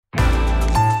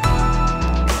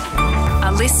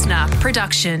listener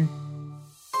production.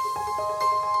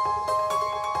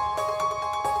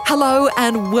 Hello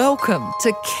and welcome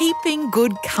to Keeping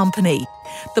Good Company,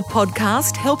 the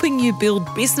podcast helping you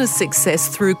build business success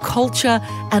through culture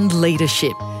and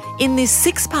leadership. In this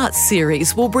 6-part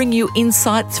series, we'll bring you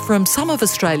insights from some of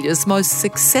Australia's most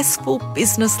successful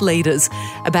business leaders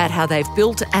about how they've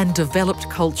built and developed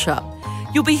culture.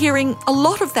 You'll be hearing a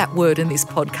lot of that word in this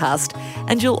podcast,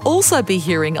 and you'll also be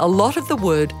hearing a lot of the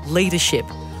word leadership.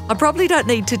 I probably don't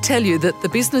need to tell you that the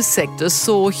business sector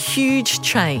saw huge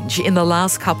change in the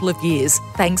last couple of years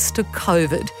thanks to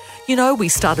COVID. You know, we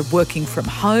started working from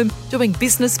home, doing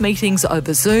business meetings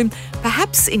over Zoom,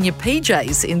 perhaps in your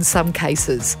PJs in some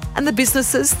cases. And the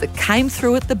businesses that came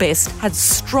through it the best had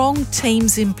strong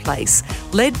teams in place,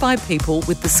 led by people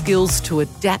with the skills to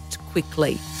adapt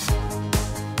quickly.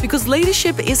 Because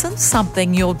leadership isn't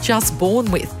something you're just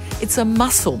born with. It's a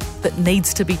muscle that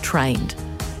needs to be trained.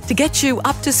 To get you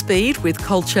up to speed with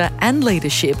culture and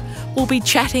leadership, we'll be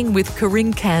chatting with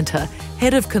Corinne Cantor,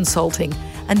 Head of Consulting,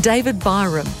 and David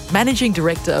Byram, Managing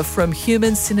Director from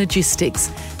Human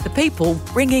Synergistics, the people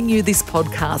bringing you this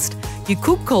podcast. You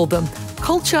could call them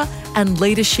culture and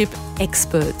leadership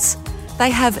experts. They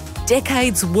have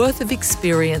decades worth of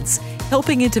experience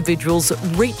helping individuals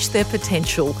reach their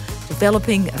potential,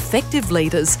 developing effective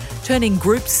leaders, turning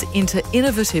groups into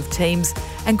innovative teams,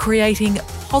 and creating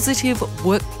positive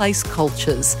workplace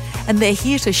cultures. And they're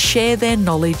here to share their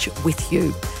knowledge with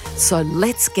you. So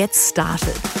let's get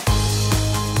started.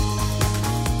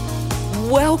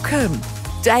 Welcome,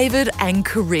 David and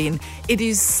Corinne. It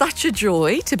is such a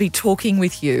joy to be talking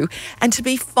with you and to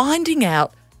be finding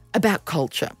out about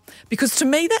culture, because to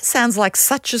me that sounds like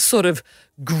such a sort of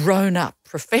grown-up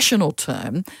professional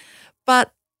term,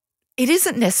 but it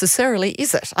isn't necessarily,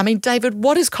 is it? I mean, David,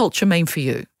 what does culture mean for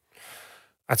you?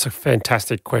 That's a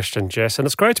fantastic question, Jess, and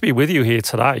it's great to be with you here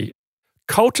today.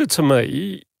 Culture, to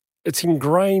me, it's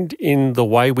ingrained in the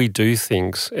way we do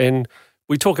things, and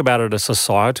we talk about it at a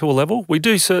societal level. We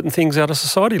do certain things at a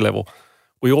society level.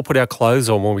 We all put our clothes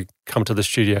on when we come to the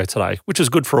studio today, which is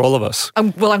good for all of us.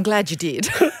 Well, I'm glad you did.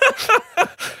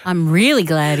 I'm really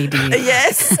glad he did.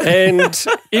 Yes. And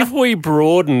if we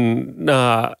broaden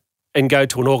and go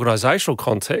to an organisational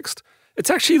context, it's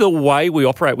actually the way we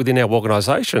operate within our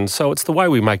organisation. So it's the way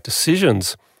we make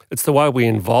decisions. It's the way we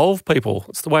involve people.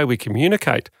 It's the way we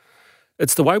communicate.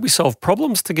 It's the way we solve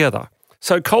problems together.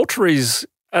 So culture is,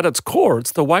 at its core,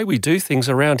 it's the way we do things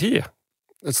around here.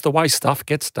 It's the way stuff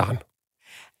gets done.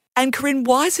 And Corinne,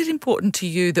 why is it important to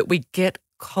you that we get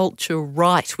culture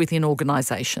right within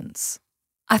organisations?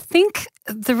 I think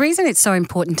the reason it's so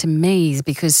important to me is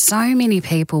because so many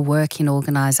people work in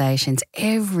organisations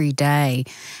every day,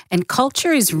 and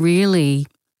culture is really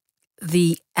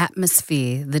the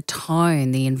atmosphere, the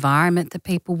tone, the environment that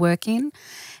people work in,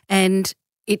 and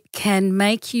it can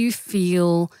make you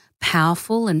feel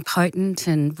powerful and potent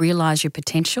and realise your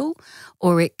potential,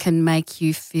 or it can make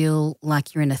you feel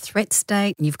like you're in a threat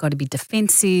state and you've got to be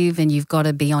defensive and you've got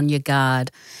to be on your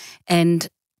guard. And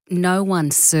no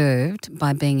one's served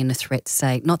by being in a threat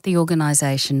state, not the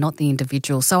organisation, not the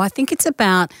individual. So I think it's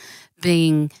about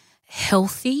being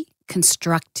healthy,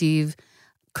 constructive,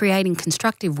 creating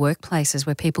constructive workplaces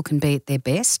where people can be at their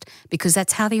best, because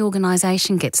that's how the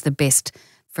organisation gets the best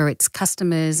for its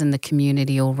customers and the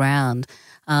community all round.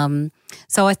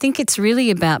 So I think it's really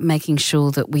about making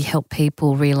sure that we help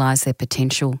people realise their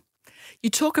potential. You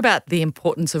talk about the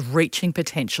importance of reaching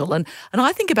potential, and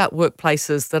I think about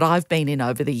workplaces that I've been in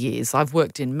over the years. I've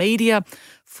worked in media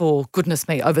for, goodness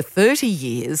me, over 30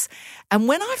 years. And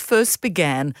when I first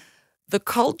began, the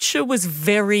culture was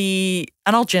very,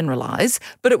 and I'll generalise,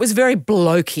 but it was very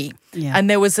blokey. Yeah. And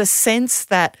there was a sense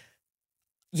that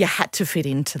you had to fit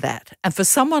into that. And for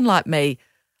someone like me,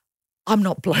 I'm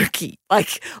not blokey.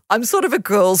 Like, I'm sort of a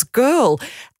girl's girl.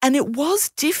 And it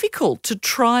was difficult to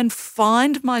try and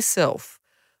find myself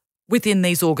within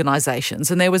these organisations.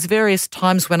 And there was various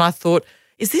times when I thought,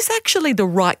 is this actually the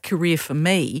right career for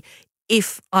me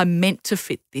if I'm meant to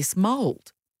fit this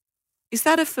mould? Is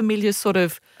that a familiar sort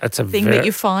of thing that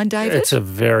you find, David? It's a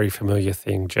very familiar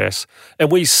thing, Jess.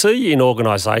 And we see in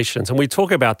organisations, and we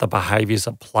talk about the behaviours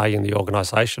at play in the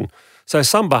organisation. So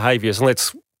some behaviours, and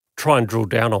let's try and drill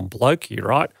down on blokey,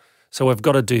 right? So we've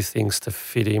got to do things to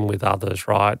fit in with others,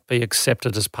 right? Be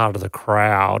accepted as part of the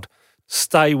crowd,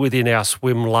 stay within our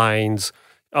swim lanes,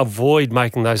 avoid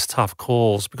making those tough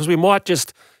calls because we might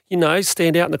just,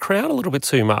 stand out in the crowd a little bit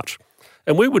too much.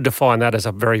 And we would define that as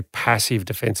a very passive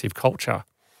defensive culture.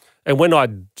 And when I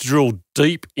drill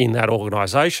deep in that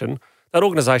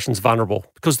organisation's vulnerable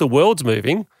because the world's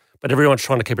moving, but everyone's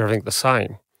trying to keep everything the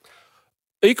same.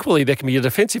 Equally, there can be a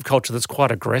defensive culture that's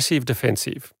quite aggressive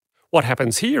defensive. What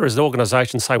happens here is the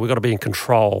organisations say we've got to be in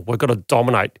control, we've got to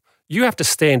dominate. You have to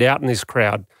stand out in this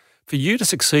crowd. For you to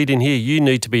succeed in here, you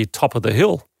need to be top of the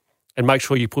hill and make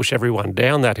sure you push everyone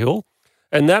down that hill.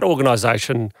 And that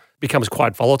organisation becomes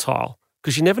quite volatile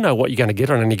because you never know what you're going to get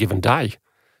on any given day.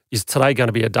 Is today going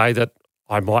to be a day that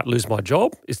I might lose my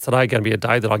job? Is today going to be a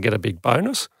day that I get a big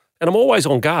bonus? And I'm always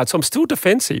on guard, so I'm still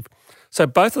defensive. So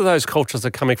both of those cultures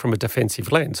are coming from a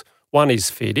defensive lens. One is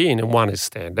fit in and one is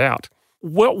stand out.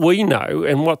 What we know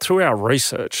and what through our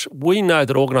research, we know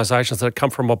that organisations that come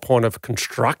from a point of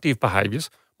constructive behaviours,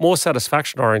 more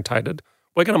satisfaction orientated,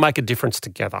 we're going to make a difference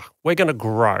together. We're going to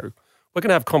grow. We're going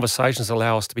to have conversations that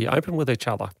allow us to be open with each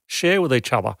other, share with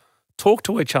each other, talk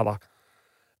to each other.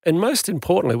 And most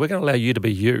importantly, we're going to allow you to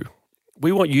be you.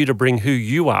 We want you to bring who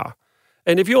you are.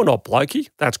 And if you're not blokey,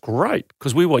 that's great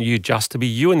because we want you just to be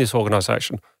you in this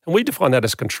organisation. And we define that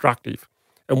as constructive.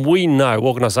 And we know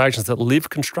organisations that live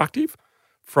constructive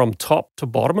from top to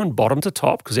bottom and bottom to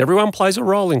top, because everyone plays a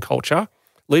role in culture.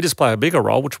 Leaders play a bigger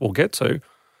role, which we'll get to.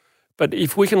 But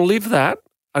if we can live that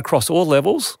across all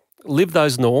levels, live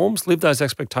those norms, live those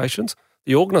expectations,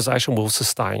 the organisation will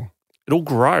sustain. It'll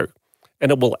grow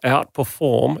and it will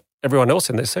outperform everyone else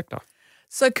in their sector.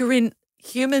 So, Corinne,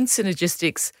 human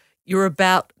synergistics, you're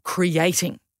about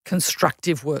creating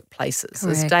constructive workplaces,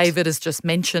 Correct. as David has just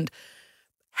mentioned.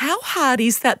 How hard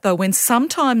is that, though, when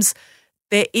sometimes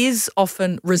there is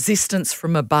often resistance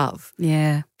from above?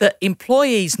 Yeah. The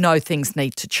employees know things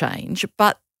need to change,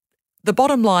 but the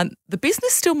bottom line, the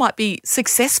business still might be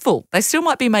successful. They still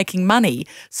might be making money.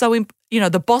 So,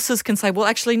 the bosses can say, well,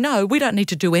 actually, no, we don't need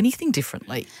to do anything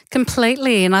differently.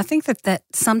 Completely. And I think that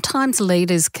sometimes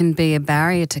leaders can be a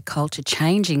barrier to culture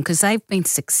changing because they've been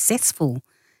successful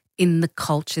in the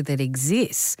culture that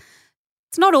exists.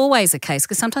 It's not always the case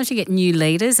because sometimes you get new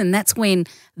leaders and that's when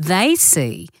they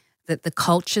see that the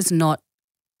culture's not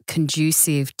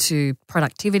conducive to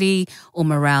productivity or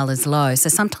morale is low. So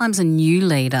sometimes a new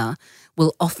leader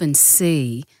will often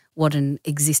see what an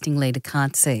existing leader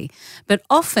can't see. But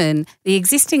often the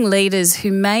existing leaders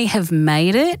who may have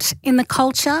made it in the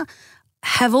culture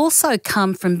have also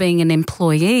come from being an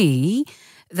employee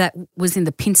that was in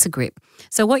the pincer grip.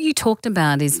 So what you talked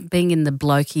about is being in the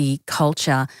blokey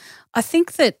culture. I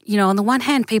think that, on the one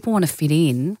hand, people want to fit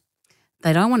in.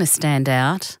 They don't want to stand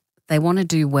out. They want to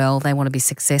do well. They want to be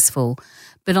successful.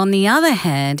 But on the other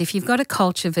hand, if you've got a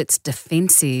culture that's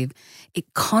defensive,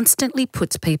 it constantly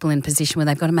puts people in a position where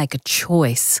they've got to make a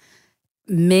choice.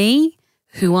 Me,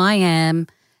 who I am,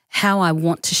 how I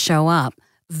want to show up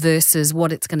versus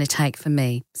what it's going to take for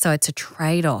me. So it's a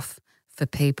trade-off for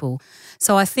people.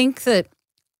 So I think that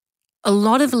a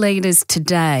lot of leaders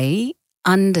today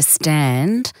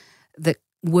understand that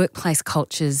workplace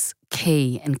culture's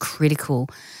key and critical.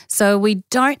 So we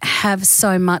don't have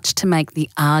so much to make the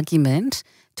argument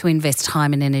to invest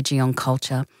time and energy on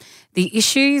culture. The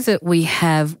issue that we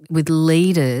have with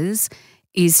leaders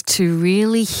is to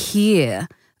really hear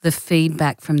the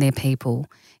feedback from their people,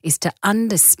 is to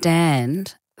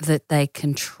understand that they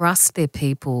can trust their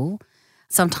people.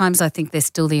 Sometimes I think there's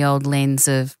still the old lens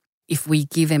of if we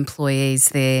give employees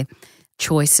their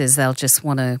choices, they'll just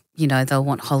want to, they'll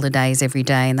want holidays every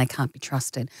day and they can't be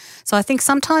trusted. So I think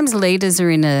sometimes leaders are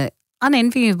in an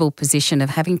unenviable position of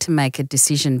having to make a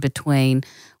decision between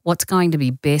what's going to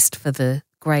be best for the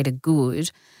greater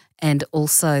good and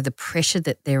also the pressure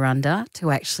that they're under to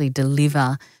actually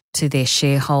deliver to their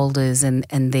shareholders and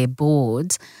their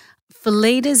boards. For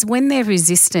leaders, when they're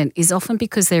resistant is often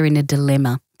because they're in a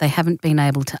dilemma. They haven't been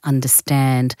able to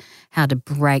understand how to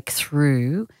break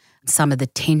through some of the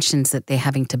tensions that they're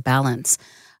having to balance.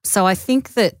 So I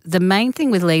think that the main thing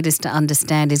with leaders to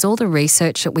understand is all the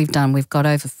research that we've done, we've got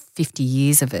over 50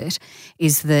 years of it,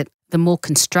 is that the more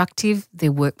constructive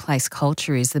their workplace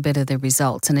culture is, the better the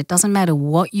results. And it doesn't matter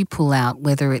what you pull out,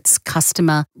 whether it's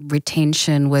customer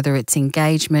retention, whether it's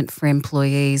engagement for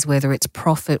employees, whether it's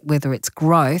profit, whether it's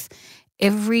growth,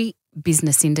 every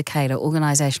business indicator,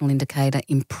 organisational indicator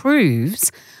improves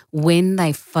when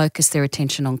they focus their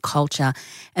attention on culture.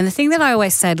 And the thing that I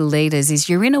always say to leaders is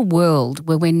you're in a world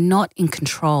where we're not in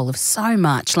control of so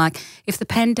much. Like if the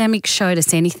pandemic showed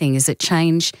us anything is that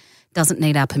change doesn't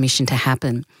need our permission to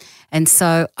happen. And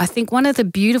so I think one of the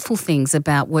beautiful things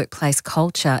about workplace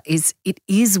culture is it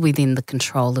is within the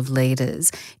control of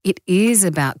leaders. It is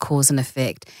about cause and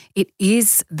effect. It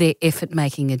is their effort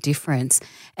making a difference.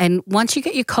 And once you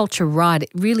get your culture right,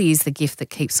 it really is the gift that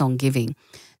keeps on giving.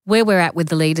 Where we're at with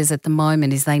the leaders at the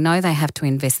moment is they know they have to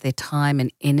invest their time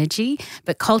and energy,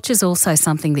 but culture is also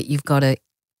something that you've got to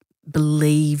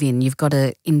believe in. You've got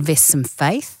to invest some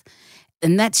faith.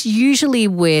 And that's usually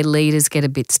where leaders get a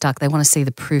bit stuck. They want to see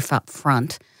the proof up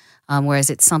front, whereas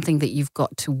it's something that you've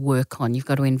got to work on. You've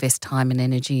got to invest time and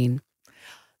energy in.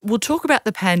 We'll talk about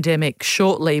the pandemic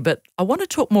shortly, but I want to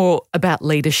talk more about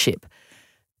leadership.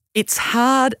 It's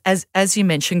hard, as you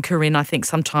mentioned, Corinne, I think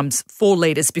sometimes for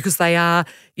leaders because they are,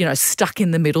 stuck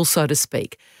in the middle, so to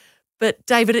speak. But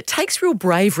David, it takes real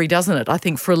bravery, doesn't it, I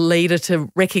think, for a leader to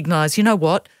recognise, you know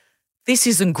what, this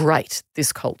isn't great,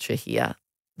 this culture here.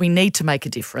 We need to make a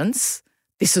difference.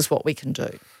 This is what we can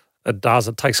do. It does.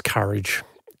 It takes courage.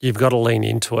 You've got to lean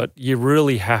into it. You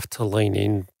really have to lean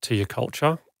into your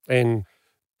culture. And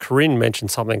Corinne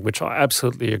mentioned something which I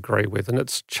absolutely agree with, and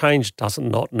it's change does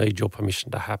not need your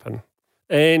permission to happen.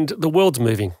 And the world's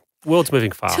moving. World's moving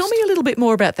fast. Tell me a little bit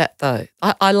more about that, though.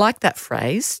 I like that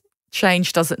phrase,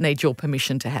 change doesn't need your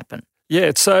permission to happen.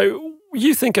 Yeah, so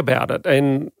you think about it,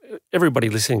 and everybody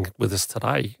listening with us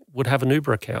today would have an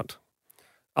Uber account.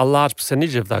 A large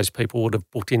percentage of those people would have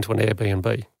booked into an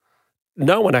Airbnb.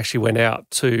 No one actually went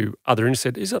out to other and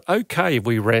said, is it okay if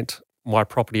we rent my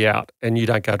property out and you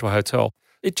don't go to a hotel?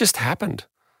 It just happened.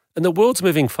 And the world's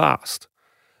moving fast.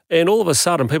 And all of a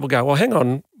sudden people go, well, hang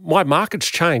on, my market's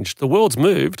changed. The world's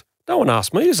moved. No one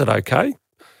asked me, is it okay?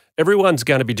 Everyone's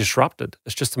going to be disrupted.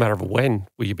 It's just a matter of when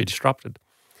will you be disrupted.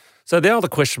 So now the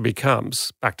question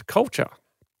becomes back to culture.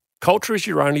 Culture is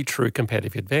your only true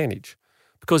competitive advantage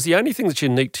because the only thing that's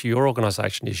unique to your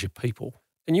organisation is your people.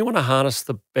 And you want to harness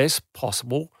the best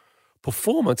possible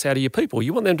performance out of your people.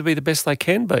 You want them to be the best they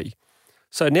can be.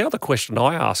 So now the question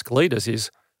I ask leaders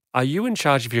is, are you in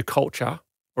charge of your culture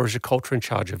or is your culture in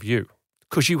charge of you?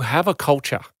 Because you have a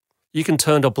culture. You can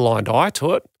turn a blind eye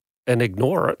to it and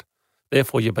ignore it.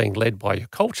 Therefore, you're being led by your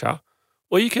culture.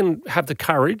 Or you can have the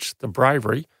courage, the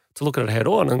bravery to look at it head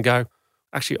on and go,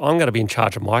 actually, I'm going to be in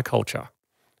charge of my culture.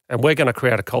 And we're going to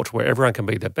create a culture where everyone can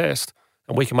be their best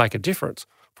and we can make a difference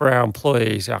for our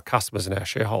employees, our customers and our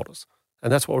shareholders.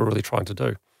 And that's what we're really trying to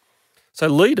do. So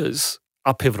leaders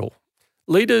are pivotal.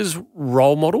 Leaders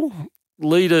role model,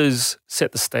 leaders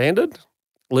set the standard,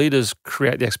 leaders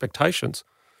create the expectations.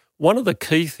 One of the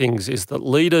key things is that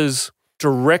leaders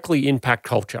directly impact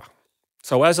culture.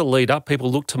 So as a leader,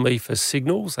 people look to me for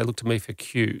signals, they look to me for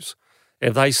cues. And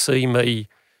if they see me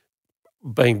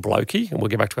being blokey, and we'll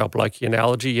get back to our blokey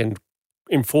analogy, and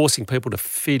enforcing people to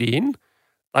fit in,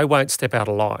 they won't step out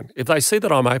of line. If they see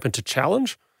that I'm open to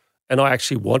challenge and I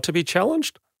actually want to be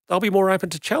challenged, they'll be more open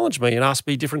to challenge me and ask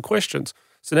me different questions.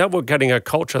 So now we're getting a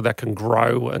culture that can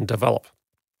grow and develop.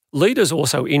 Leaders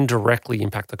also indirectly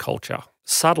impact the culture,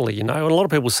 subtly, and a lot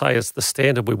of people say it's the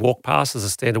standard we walk past is the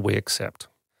standard we accept.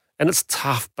 And it's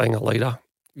tough being a leader.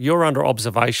 You're under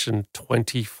observation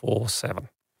 24/7.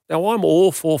 Now, I'm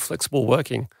all for flexible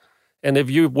working. And if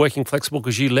you're working flexible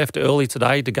because you left early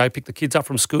today to go pick the kids up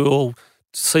from school,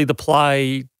 see the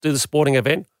play, do the sporting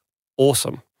event,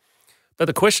 awesome. But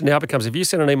the question now becomes, if you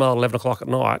send an email at 11 o'clock at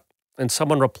night and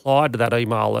someone replied to that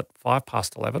email at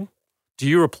 11:05, do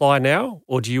you reply now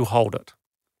or do you hold it?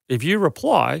 If you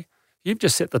reply, you've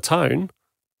just set the tone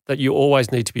that you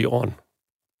always need to be on.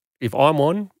 If I'm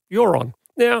on, you're on.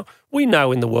 Now, we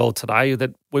know in the world today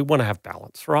that we want to have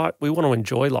balance, right? We want to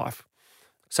enjoy life.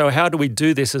 So how do we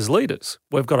do this as leaders?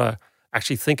 We've got to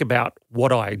actually think about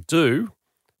what I do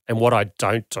and what I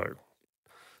don't do.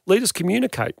 Leaders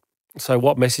communicate. So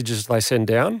what messages they send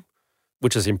down,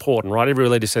 which is important, right? Every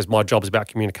leader says, my job is about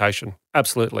communication.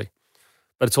 Absolutely.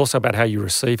 But it's also about how you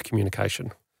receive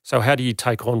communication. So how do you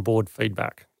take on board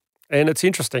feedback? And it's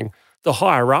interesting. The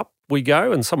higher up we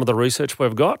go, and some of the research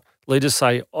we've got, leaders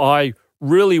say, I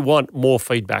really want more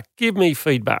feedback. Give me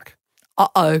feedback.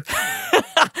 Uh-oh.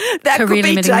 That could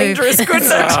be dangerous,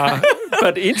 couldn't it?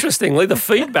 But interestingly, the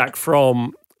feedback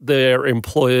from their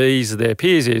employees, their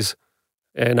peers is,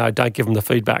 don't give them the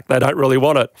feedback. They don't really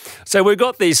want it. So we've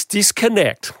got this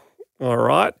disconnect, all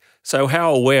right? So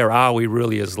how aware are we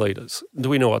really as leaders? Do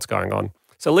we know what's going on?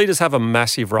 So leaders have a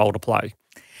massive role to play.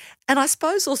 And I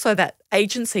suppose also that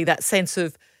agency, that sense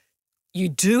of you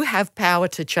do have power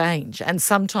to change, and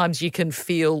sometimes you can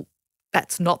feel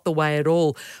that's not the way at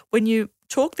all. When you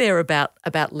talk there about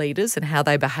leaders and how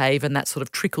they behave and that sort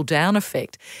of trickle-down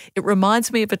effect, it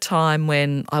reminds me of a time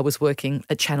when I was working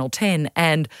at Channel 10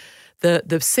 and the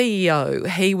CEO,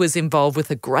 he was involved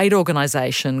with a great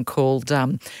organisation called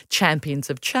Champions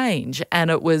of Change,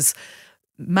 and it was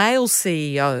male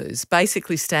CEOs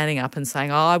basically standing up and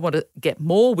saying, I want to get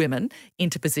more women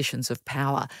into positions of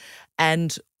power.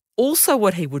 And also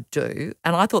what he would do,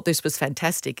 and I thought this was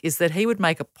fantastic, is that he would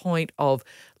make a point of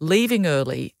leaving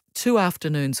early 2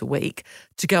 afternoons a week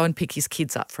to go and pick his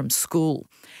kids up from school.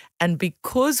 And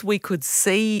because we could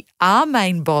see our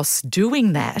main boss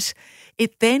doing that,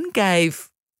 it then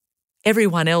gave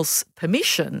everyone else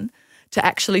permission to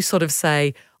actually sort of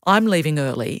say, I'm leaving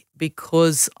early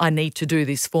because I need to do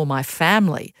this for my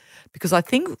family. Because I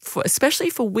think,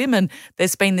 especially for women,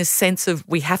 there's been this sense of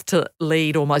we have to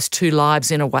lead almost two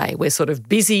lives in a way. We're sort of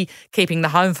busy keeping the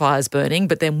home fires burning,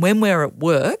 but then when we're at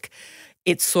work,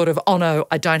 it's sort of, oh no,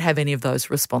 I don't have any of those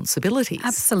responsibilities.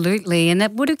 Absolutely. And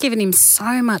that would have given him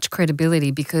so much credibility,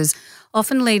 because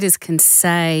often leaders can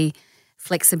say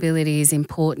flexibility is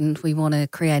important, we want to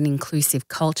create an inclusive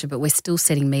culture, but we're still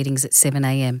setting meetings at 7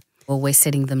 a.m. or we're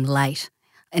setting them late.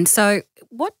 And so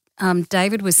what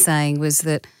David was saying was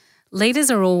that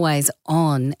leaders are always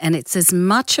on, and it's as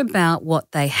much about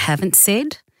what they haven't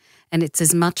said, and it's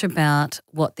as much about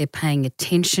what they're paying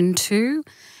attention to,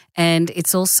 and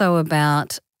it's also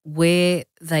about where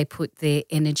they put their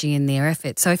energy and their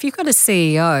effort. So if you've got a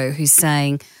CEO who's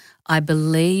saying, I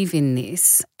believe in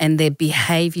this, and their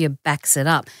behaviour backs it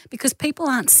up, because people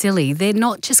aren't silly. They're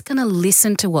not just going to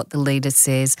listen to what the leader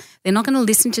says. They're not going to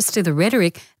listen just to the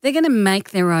rhetoric. They're going to make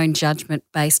their own judgment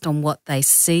based on what they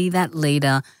see that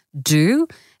leader do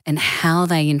and how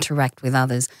they interact with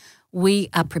others. We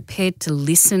are prepared to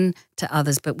listen to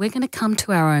others, but we're going to come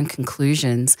to our own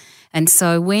conclusions. And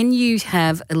so when you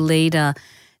have a leader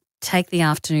take the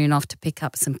afternoon off to pick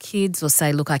up some kids, or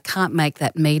say, look, I can't make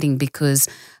that meeting because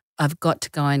I've got to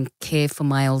go and care for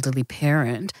my elderly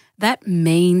parent, that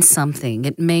means something.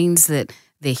 It means that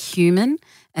they're human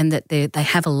and that they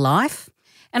have a life.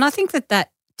 And I think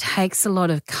that takes a lot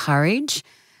of courage.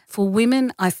 For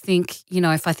women, I think,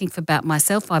 if I think about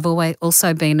myself, I've always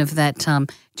also been of that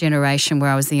generation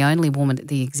where I was the only woman at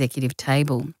the executive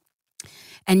table.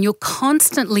 And you're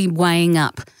constantly weighing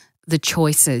up the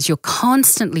choices. You're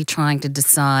constantly trying to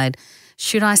decide,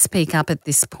 should I speak up at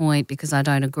this point because I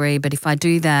don't agree? But if I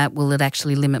do that, will it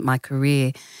actually limit my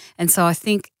career? And so I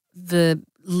think the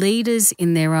leaders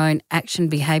in their own action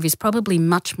behaviours, probably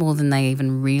much more than they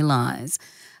even realise,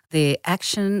 their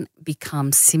action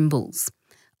becomes symbols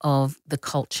of the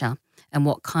culture and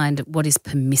what is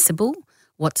permissible,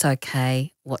 what's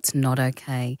okay, what's not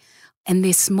okay. And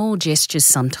they're small gestures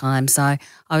sometimes. So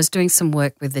I was doing some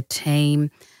work with the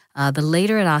team. The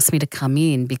leader had asked me to come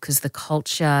in because the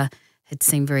culture had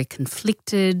seemed very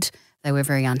conflicted. They were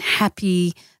very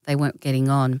unhappy. They weren't getting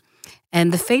on.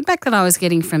 And the feedback that I was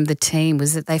getting from the team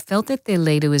was that they felt that their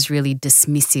leader was really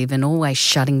dismissive and always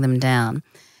shutting them down.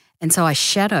 And so I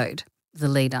shadowed the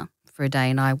leader for a day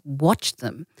and I watched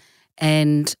them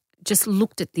and just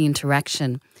looked at the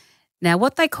interaction. Now,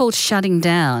 what they called shutting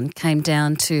down came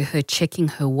down to her checking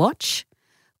her watch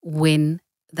when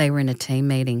they were in a team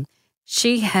meeting.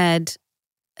 She had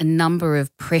a number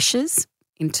of pressures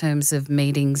in terms of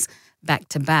meetings back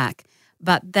to back,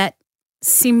 but that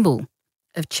symbol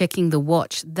of checking the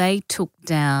watch, they took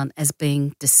down as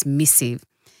being dismissive.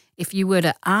 If you were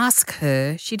to ask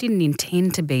her, she didn't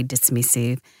intend to be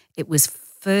dismissive. It was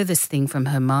furthest thing from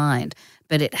her mind,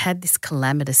 but it had this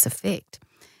calamitous effect.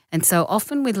 And so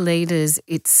often with leaders,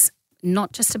 it's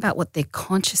not just about what they're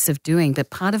conscious of doing, but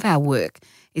part of our work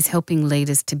is helping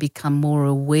leaders to become more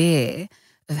aware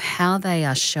of how they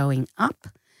are showing up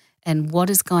and what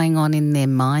is going on in their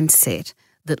mindset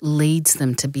that leads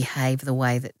them to behave the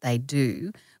way that they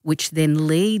do, which then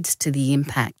leads to the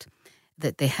impact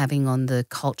that they're having on the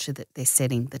culture that they're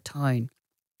setting, the tone.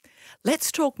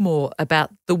 Let's talk more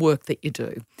about the work that you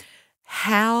do.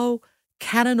 How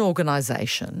can an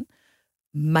organisation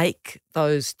make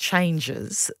those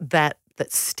changes that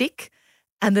stick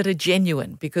and that are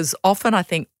genuine? Because often I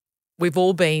think we've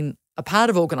all been a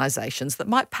part of organisations that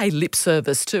might pay lip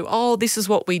service to, oh, this is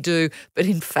what we do, but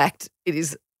in fact it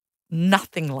is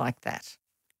nothing like that.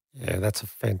 Yeah, that's a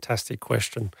fantastic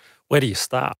question. Where do you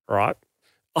start, right?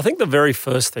 I think the very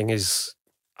first thing is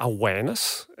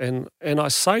awareness. And I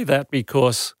say that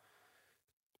because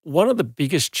one of the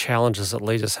biggest challenges that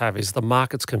leaders have is the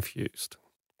market's confused.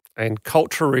 And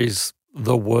culture is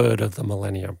the word of the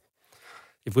millennium.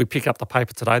 If we pick up the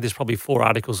paper today, there's probably 4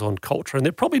 articles on culture, and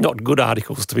they're probably not good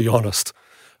articles, to be honest,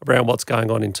 around what's going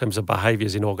on in terms of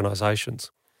behaviours in organisations.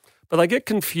 But they get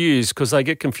confused because they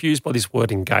get confused by this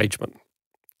word engagement.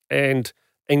 And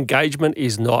engagement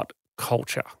is not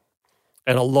culture.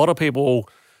 And a lot of people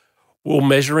will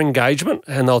measure engagement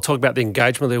and they'll talk about the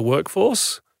engagement of their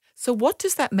workforce. So what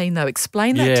does that mean, though?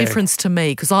 Explain that difference to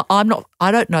me, because I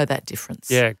don't know that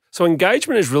difference. Yeah. So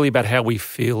engagement is really about how we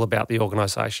feel about the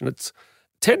organisation. It's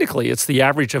the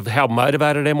average of how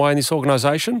motivated am I in this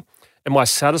organisation? Am I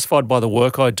satisfied by the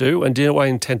work I do? And do I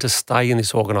intend to stay in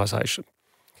this organisation?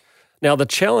 Now, the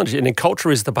challenge in culture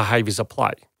is the behaviours at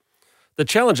play. The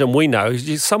challenge, and we know,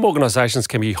 is some organisations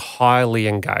can be highly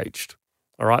engaged.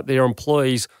 All right, their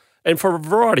employees And for a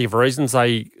variety of reasons,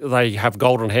 they have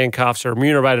golden handcuffs, they're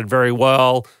remunerated very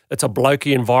well, it's a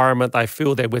blokey environment, they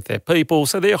feel they're with their people,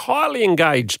 so they're highly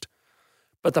engaged.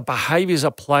 But the behaviours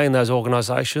at play in those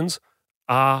organisations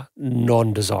are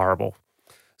non-desirable.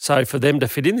 So for them to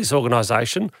fit in this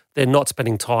organisation, they're not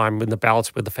spending time in the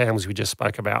balance with the families we just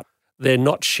spoke about. They're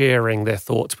not sharing their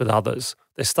thoughts with others.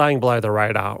 They're staying below the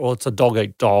radar, or it's a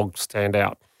dog-eat-dog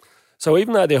standout. So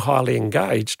even though they're highly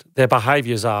engaged, their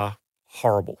behaviours are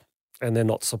horrible and they're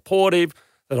not supportive,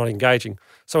 they're not engaging.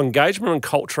 So engagement and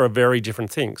culture are very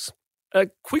different things. A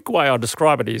quick way I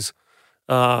describe it is,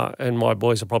 and my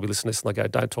boys will probably listen to this and they go,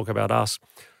 don't talk about us.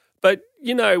 But,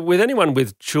 with anyone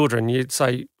with children, you'd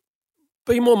say,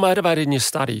 be more motivated in your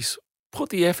studies. Put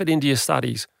the effort into your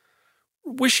studies.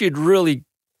 Wish you'd really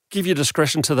give your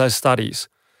discretion to those studies.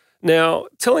 Now,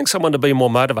 telling someone to be more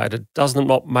motivated does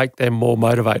not make them more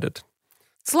motivated.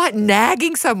 It's like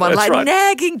nagging someone. That's right.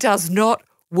 Nagging does not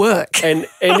work and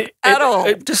at all.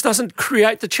 It just doesn't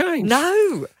create the change.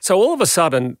 No. So all of a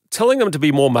sudden, telling them to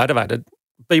be more motivated,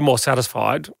 be more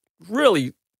satisfied,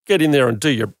 really get in there and do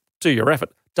your effort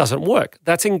doesn't work.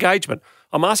 That's engagement.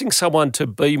 I'm asking someone to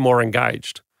be more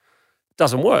engaged.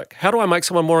 Doesn't work. How do I make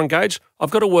someone more engaged?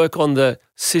 I've got to work on the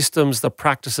systems, the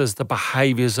practices, the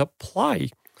behaviours at play.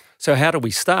 So how do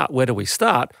we start? Where do we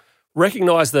start?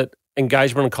 Recognise that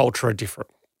engagement and culture are different.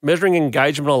 Measuring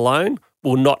engagement alone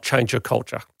will not change your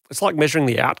culture. It's like measuring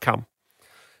the outcome.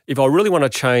 If I really want to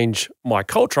change my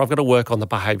culture, I've got to work on the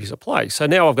behaviours at play. So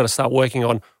now I've got to start working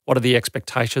on what are the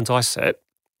expectations I set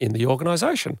in the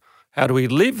organisation. How do we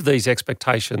live these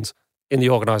expectations in the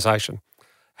organisation?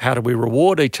 How do we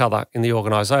reward each other in the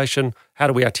organisation? How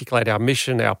do we articulate our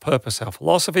mission, our purpose, our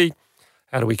philosophy?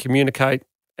 How do we communicate?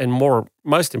 And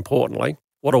most importantly,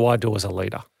 what do I do as a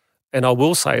leader? And I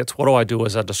will say it's what do I do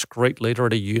as a discrete leader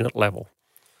at a unit level.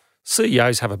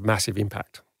 CEOs have a massive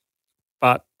impact,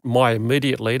 but my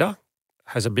immediate leader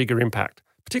has a bigger impact,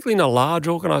 particularly in a large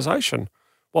organisation.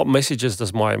 What messages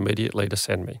does my immediate leader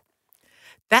send me?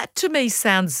 That to me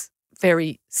sounds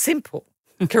very simple,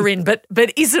 Corinne, but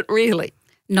is it really?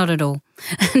 Not at all.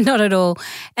 Not at all.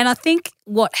 And I think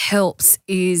what helps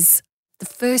is the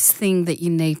first thing that you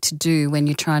need to do when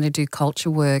you're trying to do culture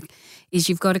work is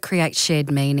you've got to create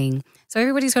shared meaning. So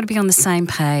everybody's got to be on the same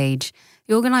page.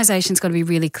 The organisation's got to be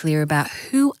really clear about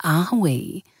who are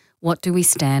we, what do we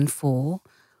stand for,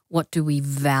 what do we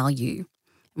value.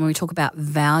 And when we talk about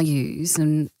values,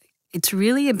 and it's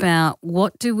really about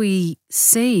what do we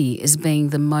see as being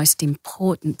the most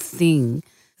important thing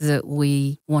that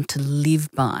we want to live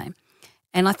by.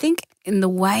 And I think in the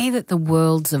way that the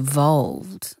world's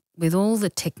evolved, with all the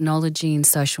technology and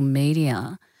social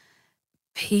media,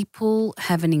 people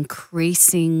have an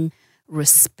increasing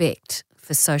respect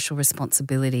for social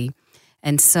responsibility.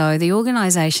 And so the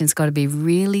organisation's got to be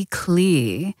really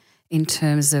clear in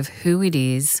terms of who it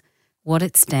is, what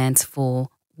it stands for,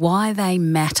 why they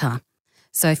matter.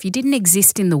 So if you didn't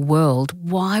exist in the world,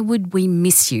 why would we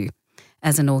miss you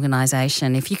as an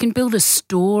organisation? If you can build a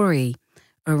story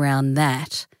around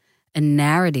that, a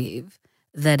narrative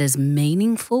that is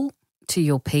meaningful to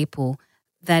your people,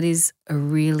 that is a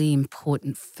really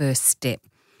important first step,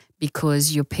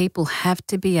 because your people have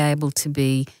to be able to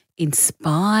be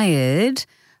inspired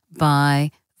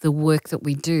by the work that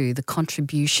we do, the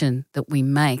contribution that we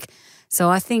make. So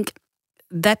I think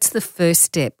that's the first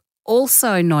step.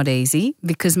 Also not easy,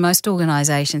 because most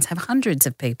organisations have hundreds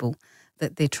of people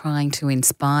that they're trying to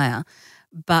inspire.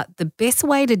 But the best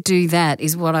way to do that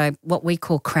is what we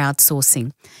call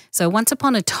crowdsourcing. So once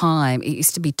upon a time, it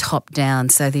used to be top down.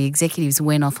 So the executives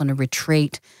went off on a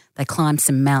retreat, they climbed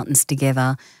some mountains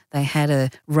together, they had a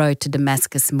road to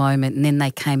Damascus moment, and then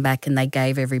they came back and they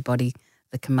gave everybody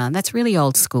the command. That's really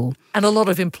old school. And a lot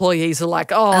of employees are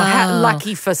like, how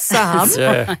lucky for some.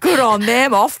 Yeah. Good on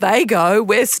them. Off they go.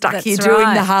 We're stuck That's here doing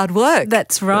right. the hard work.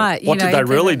 That's right. What did they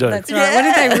really do? That's right. What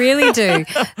did they really do?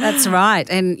 That's right.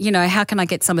 And, how can I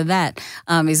get some of that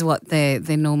is what they're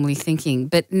normally thinking.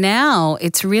 But now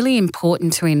it's really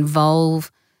important to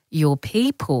involve your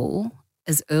people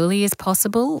as early as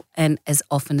possible and as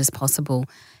often as possible.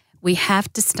 We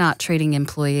have to start treating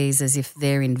employees as if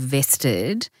they're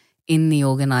invested in the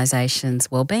organisation's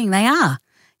well-being. They are.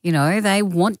 They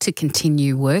want to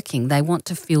continue working. They want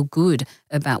to feel good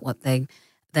about what they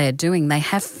are doing. They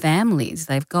have families.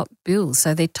 They've got bills.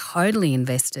 So they're totally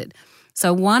invested.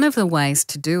 So one of the ways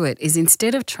to do it is,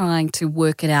 instead of trying to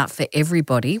work it out for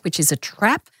everybody, which is a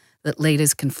trap that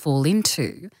leaders can fall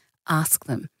into, ask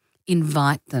them,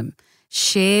 invite them,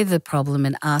 share the problem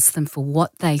and ask them for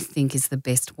what they think is the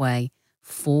best way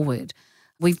forward.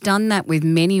 We've done that with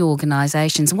many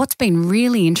organisations. What's been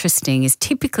really interesting is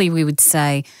typically we would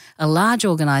say a large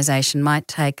organisation might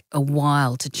take a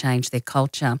while to change their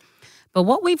culture. But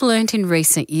what we've learned in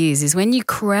recent years is when you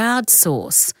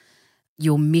crowdsource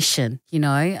your mission,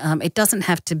 it doesn't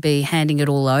have to be handing it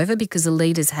all over because the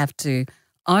leaders have to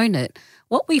own it.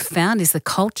 What we found is the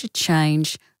culture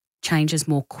changes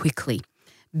more quickly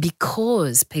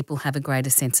because people have a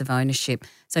greater sense of ownership.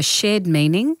 So shared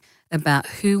meaning about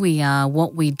who we are,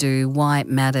 what we do, why it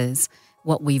matters,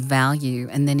 what we value,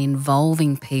 and then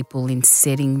involving people in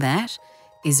setting that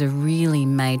is a really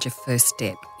major first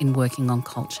step in working on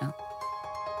culture.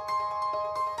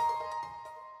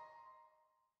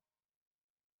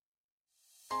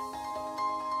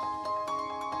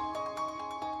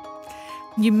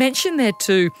 You mentioned there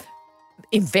too,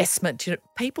 investment.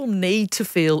 People need to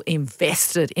feel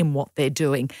invested in what they're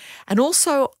doing. And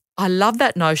also, I love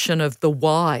that notion of the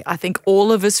why. I think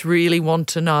all of us really want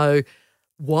to know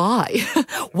why.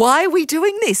 Why are we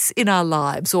doing this in our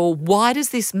lives? Or why does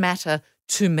this matter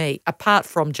to me? Apart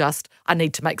from just, I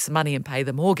need to make some money and pay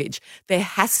the mortgage. There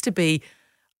has to be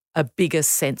a bigger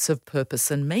sense of purpose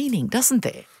and meaning, doesn't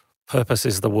there? Purpose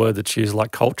is the word that's used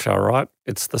like culture, right?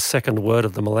 It's the second word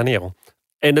of the millennial.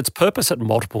 And it's purpose at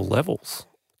multiple levels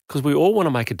because we all want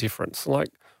to make a difference. Like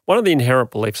one of the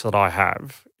inherent beliefs that I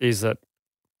have is that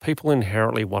people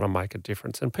inherently want to make a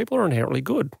difference and people are inherently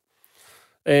good.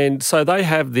 And so they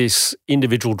have this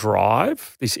individual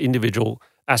drive, this individual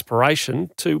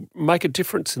aspiration to make a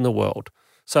difference in the world.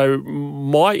 So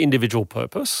my individual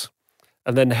purpose,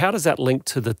 and then how does that link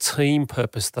to the team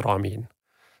purpose that I'm in?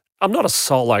 I'm not a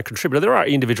solo contributor. There are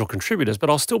individual contributors, but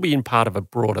I'll still be in part of a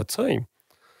broader team.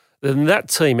 Then that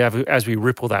team, as we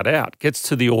ripple that out, gets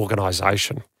to the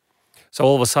organisation. So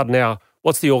all of a sudden now,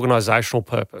 what's the organisational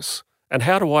purpose? And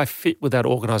how do I fit with that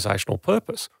organisational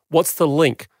purpose? What's the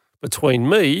link between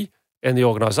me and the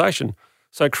organisation?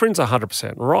 So Corinne's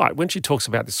 100% right. When she talks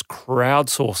about this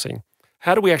crowdsourcing,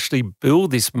 how do we actually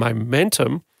build this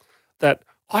momentum that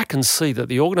I can see that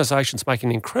the organisation's making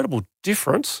an incredible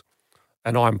difference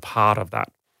and I'm part of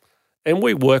that? And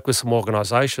we work with some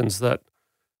organisations that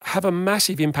have a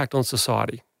massive impact on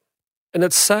society. And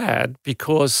it's sad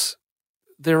because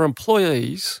their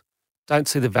employees don't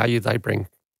see the value they bring.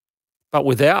 But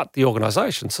without the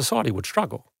organisation, society would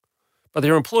struggle. But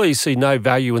their employees see no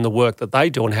value in the work that they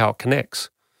do and how it connects.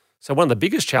 So one of the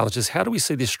biggest challenges is how do we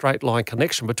see this straight line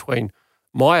connection between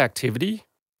my activity,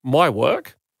 my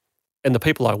work, and the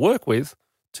people I work with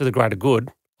to the greater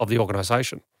good of the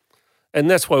organisation? And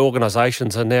that's why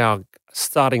organisations are now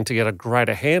starting to get a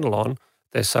greater handle on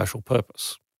their social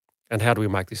purpose. And how do we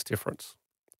make this difference?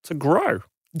 To grow.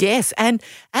 Yes, and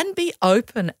be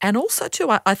open. And also too,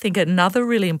 I think another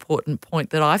really important point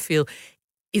that I feel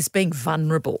is being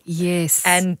vulnerable. Yes.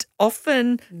 And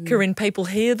often, Corinne, people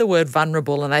hear the word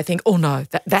vulnerable and they think, oh no,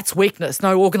 that's weakness.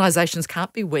 No, organisations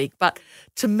can't be weak. But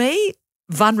to me,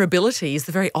 vulnerability is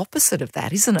the very opposite of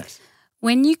that, isn't it?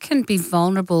 When you can be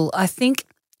vulnerable, I think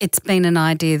it's been an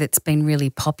idea that's been really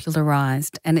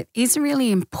popularised, and it is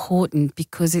really important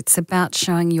because it's about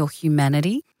showing your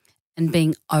humanity and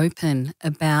being open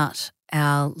about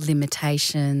our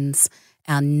limitations,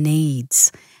 our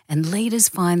needs. And leaders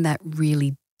find that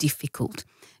really difficult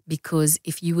because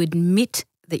if you admit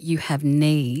that you have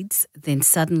needs, then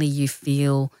suddenly you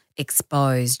feel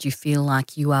exposed. You feel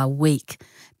like you are weak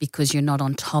because you're not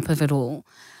on top of it all.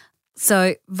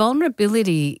 So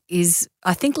vulnerability is,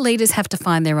 I think leaders have to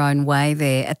find their own way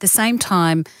there. At the same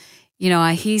time,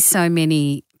 I hear so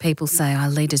many people say,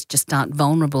 leaders just aren't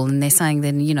vulnerable, and they're saying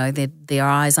then, their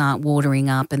eyes aren't watering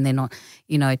up and they're not,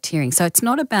 tearing. So it's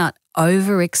not about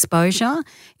overexposure.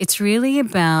 It's really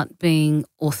about being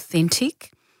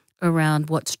authentic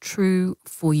around what's true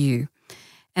for you.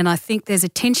 And I think there's a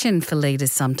tension for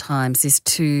leaders sometimes is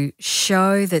to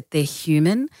show that they're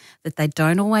human, that they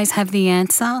don't always have the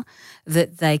answer,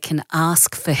 that they can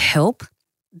ask for help.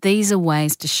 These are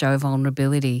ways to show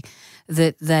vulnerability,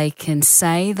 that they can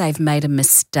say they've made a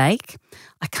mistake.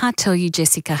 I can't tell you,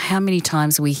 Jessica, how many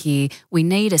times we hear we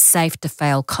need a safe to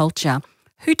fail culture.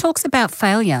 Who talks about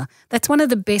failure? That's one of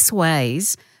the best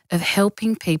ways of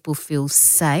helping people feel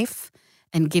safe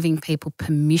and giving people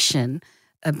permission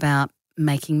about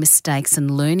making mistakes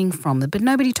and learning from them, but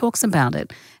nobody talks about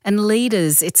it. And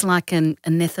leaders, it's like an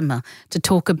anathema to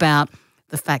talk about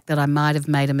the fact that I might have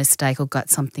made a mistake or got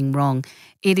something wrong.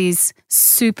 It is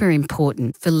super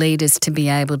important for leaders to be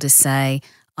able to say,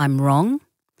 I'm wrong,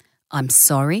 I'm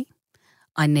sorry,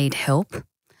 I need help,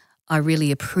 I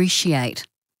really appreciate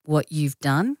what you've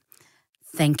done,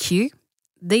 thank you,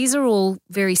 these are all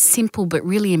very simple but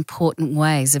really important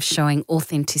ways of showing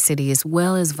authenticity as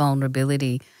well as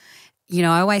vulnerability. You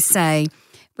know, I always say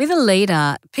with a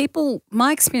leader,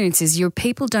 my experience is your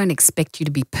people don't expect you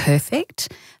to be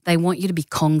perfect. They want you to be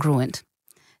congruent.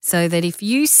 So that if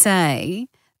you say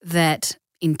that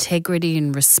integrity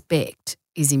and respect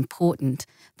is important,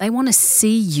 they want to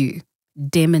see you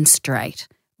demonstrate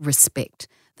respect.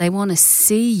 They want to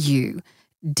see you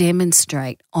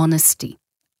demonstrate honesty.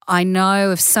 I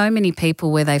know of so many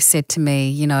people where they've said to me,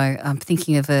 you know, I'm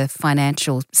thinking of a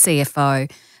financial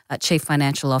CFO, a chief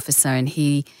financial officer, and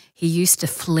he used to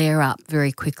flare up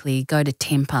very quickly, go to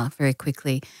temper very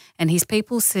quickly. And his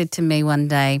people said to me one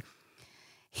day,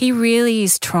 he really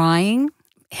is trying,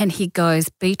 and he goes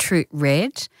beetroot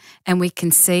red, and we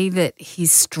can see that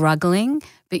he's struggling.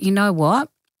 But you know what?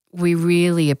 We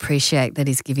really appreciate that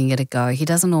he's giving it a go. He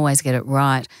doesn't always get it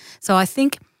right. So I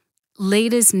think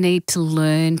leaders need to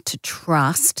learn to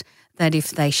trust that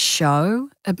if they show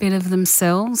a bit of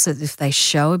themselves, that if they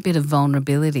show a bit of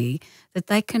vulnerability, that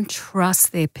they can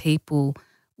trust their people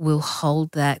will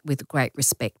hold that with great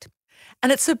respect.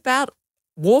 And it's about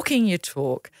walking your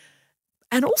talk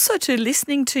and also to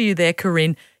listening to you there,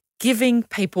 Corinne, giving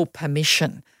people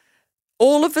permission.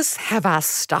 All of us have our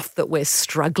stuff that we're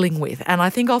struggling with. And I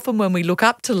think often when we look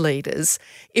up to leaders,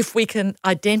 if we can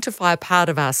identify a part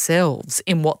of ourselves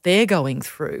in what they're going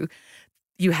through,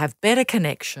 you have better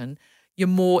connection, you're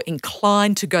more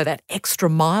inclined to go that extra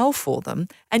mile for them,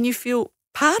 and you feel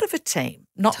part of a team,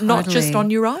 not just on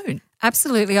your own.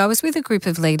 Absolutely. I was with a group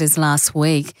of leaders last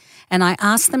week and I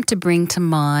asked them to bring to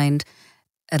mind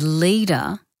a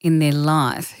leader in their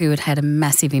life who had a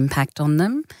massive impact on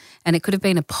them. And it could have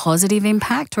been a positive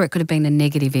impact or it could have been a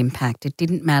negative impact. It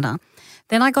didn't matter.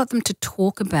 Then I got them to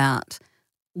talk about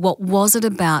what was it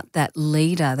about that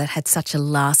leader that had such a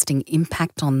lasting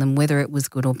impact on them, whether it was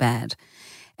good or bad.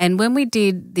 And when we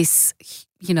did this,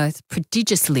 you know,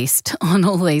 prodigious list on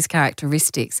all these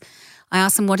characteristics, I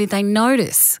asked them what did they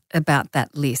notice about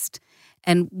that list.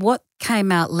 And what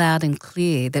came out loud and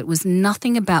clear, that was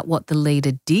nothing about what the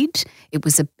leader did. It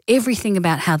was everything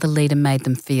about how the leader made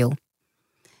them feel.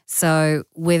 So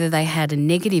whether they had a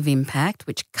negative impact,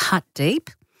 which cut deep,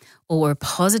 or a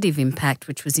positive impact,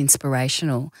 which was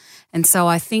inspirational. And so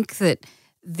I think that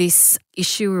this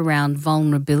issue around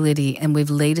vulnerability and with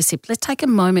leadership, let's take a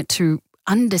moment to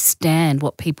understand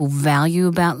what people value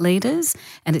about leaders,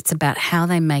 and it's about how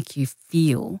they make you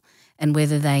feel and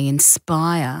whether they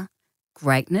inspire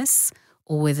greatness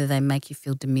or whether they make you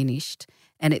feel diminished.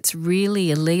 And it's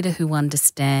really a leader who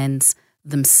understands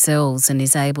themselves and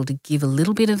is able to give a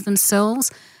little bit of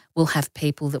themselves will have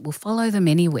people that will follow them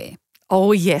anywhere.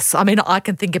 Oh, yes. I mean, I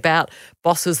can think about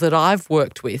bosses that I've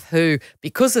worked with who,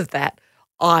 because of that,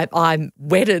 I'm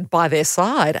wedded by their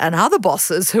side, and other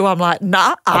bosses who I'm like,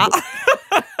 nah.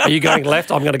 Are you going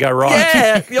left? I'm going to go right.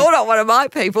 Yeah, you're not one of my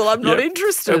people. I'm not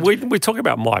interested. We talk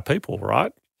about my people,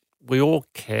 right? We all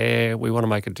care. We want to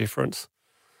make a difference.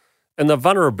 And the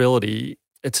vulnerability,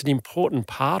 it's an important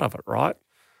part of it, right?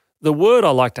 The word I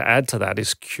like to add to that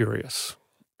is curious.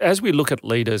 As we look at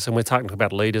leaders, and we're talking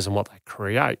about leaders and what they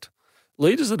create,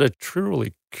 leaders that are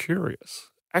truly curious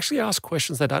actually ask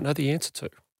questions they don't know the answer to.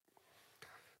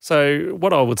 So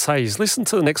what I would say is listen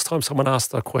to the next time someone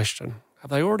asks a question. Have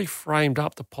they already framed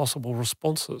up the possible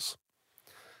responses?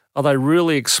 Are they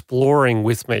really exploring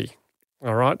with me?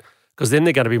 All right? Because then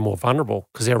they're going to be more vulnerable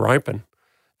because they're open.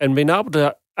 And being able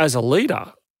to, as a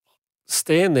leader,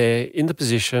 stand there in the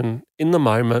position, in the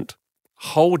moment,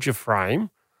 hold your frame,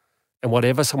 and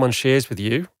whatever someone shares with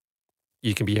you,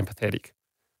 you can be empathetic.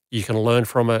 You can learn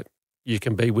from it. You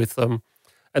can be with them.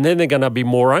 And then they're going to be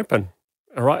more open.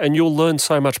 All right? And you'll learn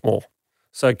so much more.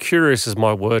 So curious is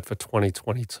my word for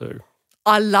 2022.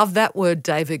 I love that word,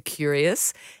 David,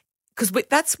 curious, because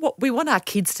that's what we want our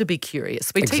kids to be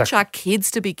curious. We teach our kids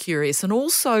to be curious and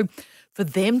also for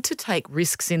them to take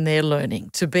risks in their learning,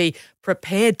 to be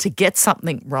prepared to get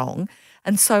something wrong.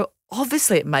 And so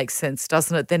obviously it makes sense,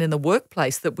 doesn't it, then in the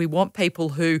workplace that we want people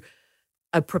who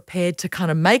are prepared to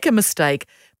kind of make a mistake,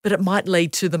 but it might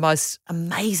lead to the most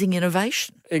amazing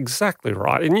innovation. Exactly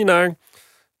right. And, you know,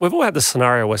 we've all had the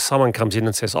scenario where someone comes in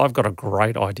and says, I've got a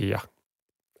great idea.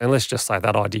 And let's just say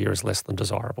that idea is less than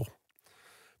desirable.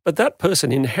 But that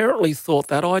person inherently thought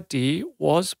that idea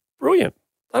was brilliant.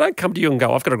 They don't come to you and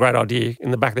go, I've got a great idea,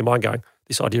 in the back of their mind going,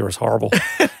 this idea is horrible.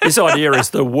 This idea is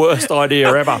the worst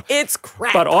idea ever. It's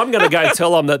crap. But I'm going to go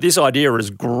tell them that this idea is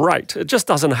great. It just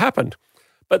doesn't happen.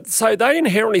 But so they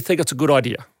inherently think it's a good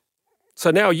idea.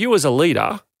 So now you as a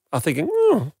leader are thinking,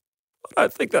 I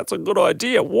don't think that's a good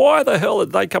idea. Why the hell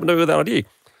did they come to me with that idea?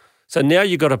 So now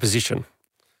you've got a position.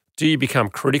 Do you become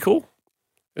critical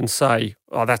and say,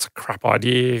 oh, that's a crap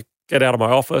idea, get out of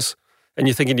my office, and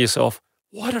you're thinking to yourself,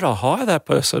 why did I hire that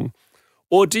person?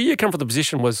 Or do you come from the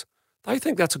position was they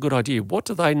think that's a good idea. What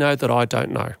do they know that I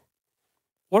don't know?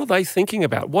 What are they thinking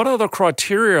about? What other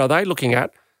criteria are they looking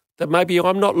at that maybe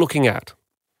I'm not looking at?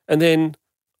 And then,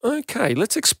 okay,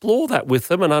 let's explore that with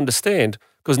them and understand,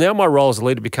 because now my role as a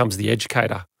leader becomes the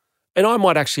educator. And I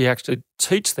might actually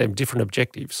teach them different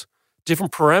objectives,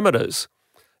 different parameters,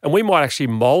 and we might actually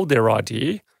mould their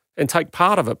idea and take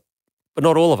part of it, but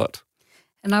not all of it.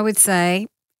 And I would say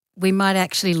we might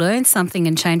actually learn something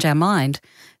and change our mind.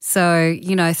 So,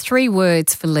 3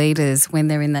 words for leaders when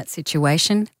they're in that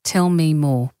situation: tell me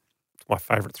more. It's my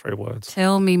favourite 3 words.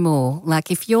 Tell me more.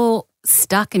 Like if you're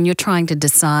stuck and you're trying to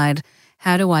decide,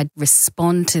 how do I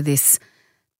respond to this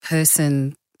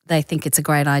person? They think it's a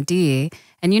great idea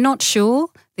and you're not sure,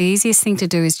 the easiest thing to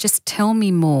do is just tell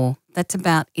me more. That's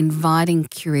about inviting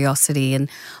curiosity. And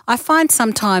I find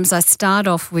sometimes I start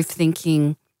off with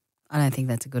thinking, I don't think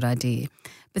that's a good idea.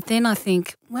 But then I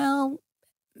think, well,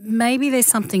 maybe there's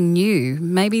something new.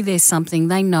 Maybe there's something,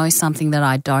 they know something that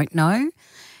I don't know.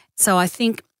 So I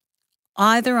think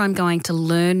either I'm going to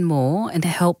learn more and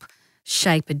help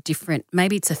shape a different,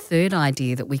 maybe it's a third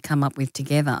idea that we come up with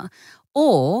together,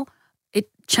 or it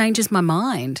changes my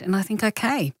mind and I think,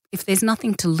 okay, if there's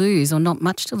nothing to lose or not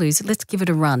much to lose, let's give it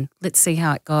a run. Let's see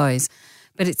how it goes.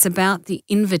 But it's about the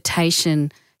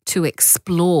invitation to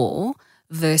explore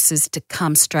versus to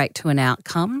come straight to an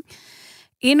outcome.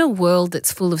 In a world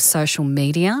that's full of social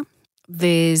media,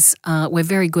 we're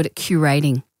very good at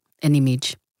curating an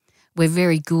image. We're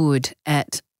very good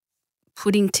at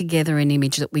putting together an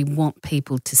image that we want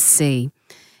people to see.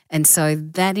 And so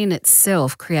that in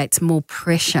itself creates more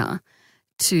pressure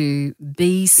to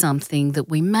be something that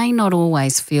we may not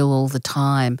always feel all the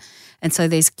time. And so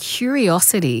there's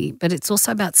curiosity, but it's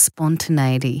also about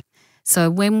spontaneity. So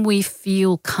when we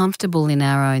feel comfortable in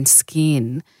our own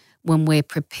skin, when we're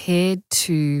prepared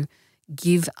to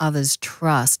give others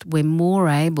trust, we're more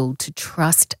able to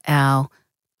trust our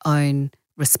own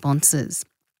responses.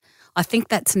 I think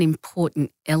that's an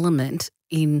important element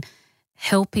in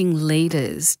helping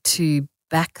leaders to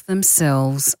back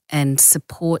themselves and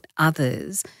support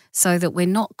others so that we're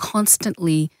not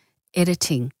constantly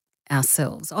editing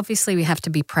ourselves. Obviously, we have to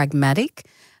be pragmatic,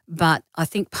 but I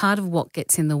think part of what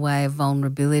gets in the way of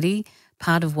vulnerability,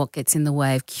 part of what gets in the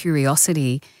way of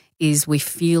curiosity is we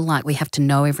feel like we have to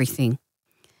know everything.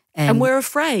 And we're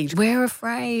afraid. We're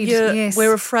afraid, Yeah, yes.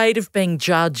 We're afraid of being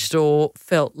judged or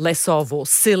felt less of or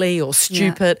silly or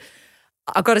stupid.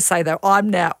 Yeah. I've got to say, though, I'm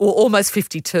now almost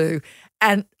 52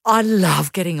 and I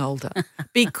love getting older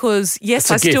because,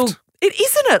 yes, it's a gift.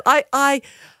 Isn't it? I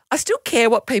still care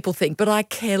what people think, but I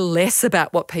care less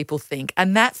about what people think.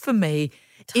 And that for me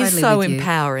is so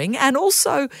empowering. And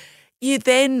also you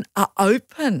then are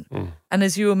open. And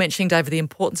as you were mentioning, David, the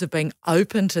importance of being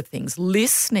open to things,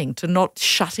 listening to not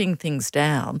shutting things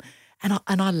down. And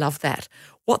I love that.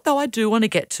 What, though, I do want to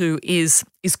get to is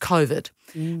COVID.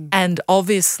 And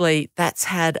obviously that's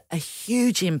had a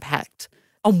huge impact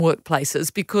on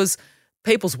workplaces because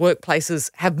people's workplaces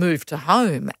have moved to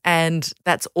home and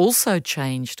that's also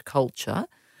changed culture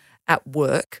at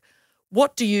work.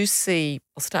 What do you see,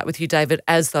 I'll start with you, David,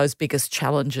 as those biggest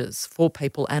challenges for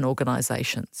people and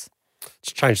organisations?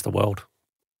 It's changed the world.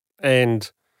 And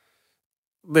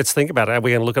let's think about it. Are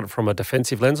we going to look at it from a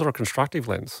defensive lens or a constructive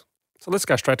lens? So let's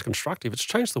go straight to constructive. It's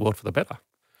changed the world for the better.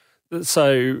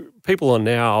 So people are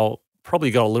now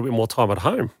probably got a little bit more time at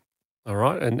home, all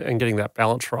right, and getting that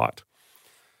balance right.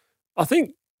 I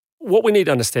think what we need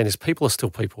to understand is people are still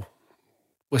people.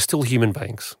 We're still human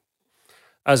beings.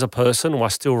 As a person, I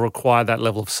still require that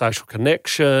level of social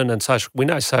connection and we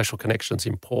know social connection is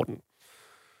important.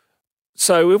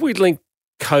 So if we link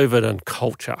COVID and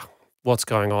culture, what's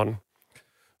going on?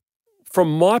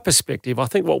 From my perspective, I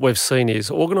think what we've seen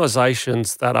is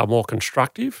organisations that are more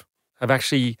constructive have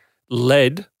actually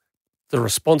led the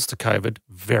response to COVID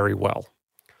very well.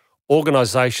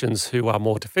 Organisations who are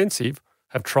more defensive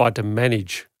have tried to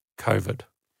manage COVID.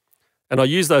 And I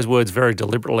use those words very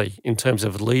deliberately in terms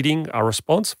of leading a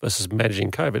response versus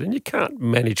managing COVID. And you can't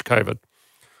manage COVID.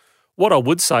 What I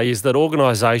would say is that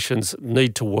organisations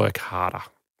need to work harder.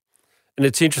 And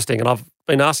it's interesting, and I've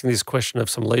been asking this question of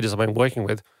some leaders I've been working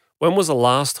with. When was the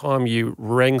last time you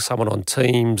rang someone on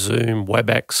Teams, Zoom,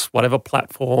 WebEx, whatever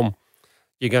platform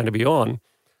you're going to be on,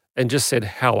 and just said,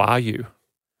 how are you?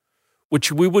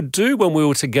 Which we would do when we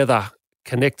were together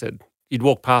connected. You'd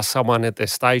walk past someone at their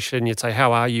station, you'd say,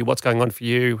 how are you? What's going on for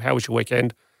you? How was your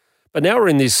weekend? But now we're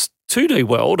in this 2D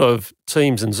world of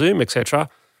Teams and Zoom, etc.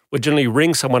 We generally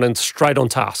ring someone and straight on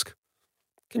task.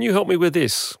 Can you help me with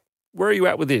this? where are you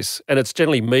at with this? And it's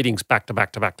generally meetings back to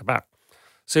back to back to back.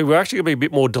 So we're actually going to be a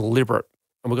bit more deliberate,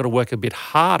 and we've got to work a bit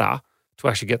harder to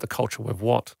actually get the culture we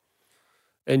want.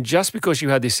 And just because you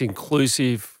had this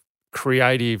inclusive,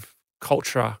 creative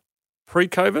culture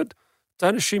pre-COVID,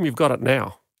 don't assume you've got it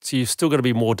now. So you've still got to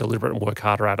be more deliberate and work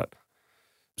harder at it.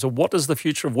 So what does the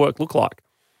future of work look like?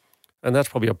 And that's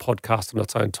probably a podcast on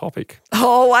its own topic.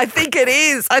 Oh, I think it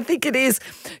is.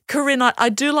 Corinne, I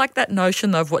do like that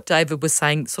notion, though, of what David was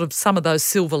saying, sort of some of those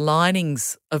silver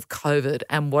linings of COVID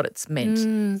and what it's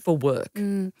meant for work.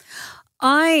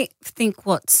 I think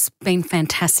what's been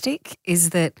fantastic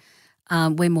is that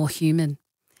we're more human,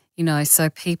 so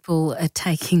people are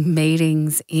taking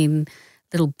meetings in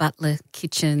little butler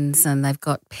kitchens and they've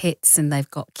got pets and they've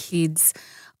got kids.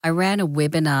 I ran a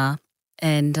webinar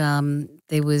and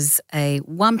there was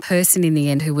one person in the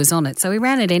end who was on it. So we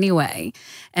ran it anyway,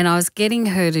 and I was getting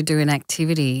her to do an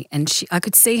activity, and I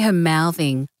could see her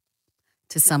mouthing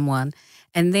to someone.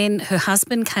 And then her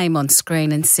husband came on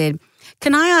screen and said,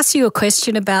 "Can I ask you a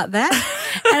question about that?"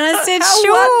 And I said,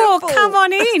 "Sure, wonderful. Come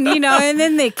on in," And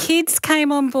then their kids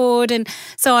came on board. And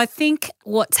so I think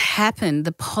what's happened,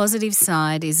 the positive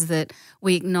side, is that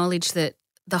we acknowledge that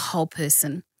the whole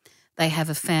person, they have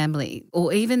a family,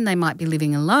 or even they might be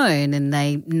living alone and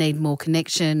they need more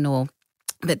connection,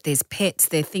 but there's pets,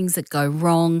 there are things that go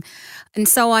wrong. And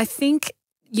so I think,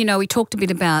 we talked a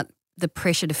bit about the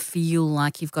pressure to feel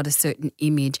like you've got a certain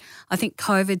image. I think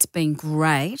COVID's been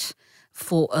great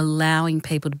for allowing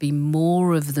people to be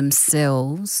more of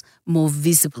themselves, more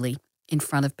visibly in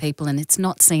front of people, and it's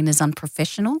not seen as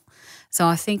unprofessional. So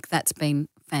I think that's been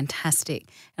fantastic.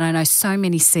 And I know so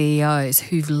many CEOs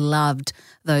who've loved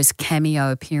those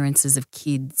cameo appearances of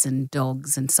kids and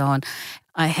dogs and so on.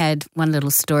 I had one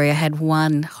little story. I had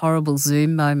one horrible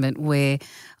Zoom moment where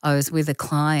I was with a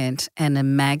client and a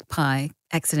magpie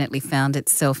accidentally found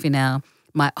itself in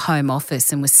my home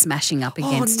office and was smashing up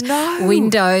against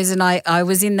windows. And I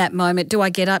was in that moment, do I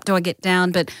get up, do I get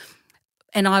down?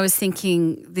 And I was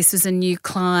thinking this was a new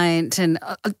client, and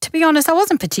to be honest, I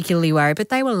wasn't particularly worried, but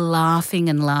they were laughing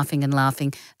and laughing and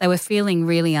laughing. They were feeling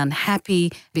really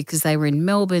unhappy because they were in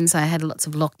Melbourne, so I had lots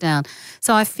of lockdown.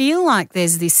 So I feel like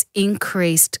there's this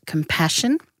increased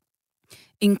compassion,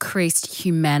 increased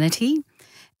humanity,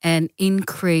 and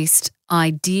increased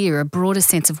idea, a broader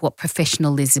sense of what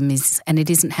professionalism is. And it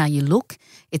isn't how you look,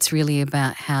 it's really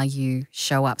about how you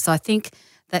show up. So I think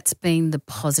that's been the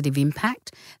positive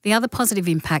impact. The other positive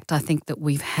impact I think that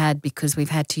we've had, because we've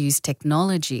had to use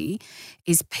technology,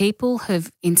 is people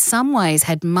have in some ways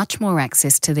had much more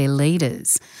access to their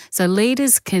leaders. So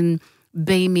leaders can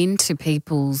beam into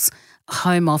people's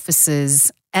home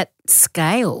offices at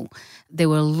scale. There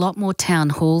were a lot more town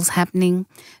halls happening.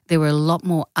 There were a lot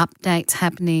more updates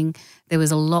happening. There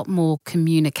was a lot more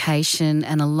communication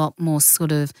and a lot more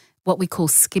sort of what we call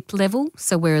skip level,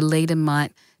 so where a leader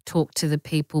might talk to the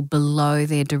people below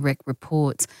their direct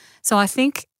reports. So I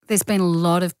think there's been a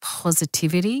lot of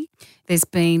positivity. There's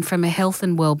been, from a health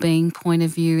and wellbeing point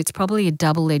of view, it's probably a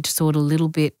double-edged sword a little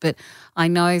bit, but I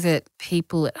know that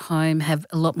people at home have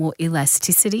a lot more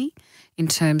elasticity in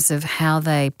terms of how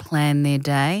they plan their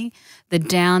day. The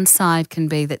downside can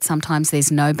be that sometimes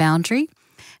there's no boundary.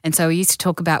 And so we used to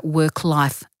talk about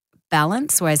work-life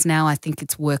balance, whereas now I think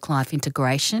it's work-life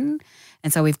integration.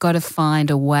 And so we've got to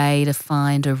find a way to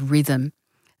find a rhythm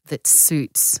that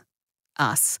suits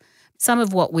us. Some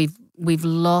of what we've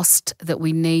lost that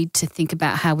we need to think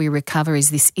about how we recover is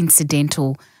this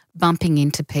incidental bumping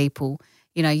into people.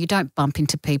 You don't bump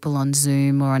into people on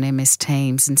Zoom or on MS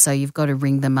Teams, and so you've got to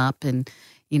ring them up and,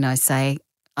 say,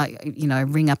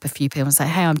 ring up a few people and say,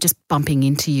 "Hey, I'm just bumping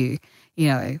into you.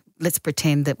 Let's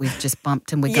pretend that we've just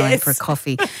bumped and we're going for a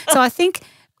coffee." So I think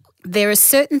there are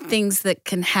certain things that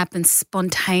can happen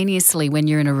spontaneously when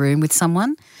you're in a room with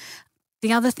someone.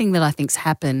 The other thing that I think's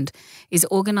happened is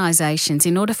organisations,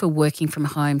 in order for working from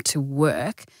home to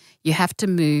work, you have to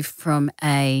move from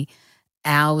a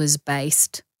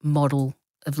hours-based model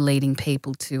of leading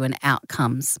people to an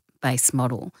outcomes-based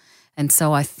model. And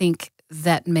so I think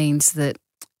that means that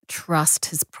trust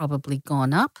has probably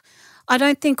gone up. I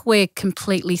don't think we're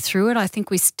completely through it. I think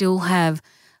we still have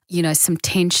some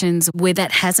tensions where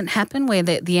that hasn't happened, where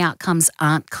the outcomes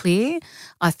aren't clear.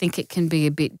 I think it can be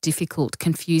a bit difficult,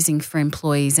 confusing for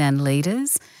employees and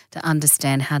leaders to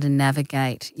understand how to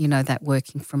navigate, that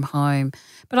working from home.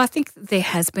 But I think there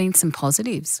has been some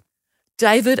positives.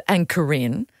 David and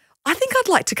Corinne, I think I'd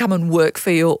like to come and work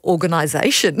for your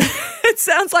organisation. It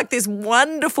sounds like this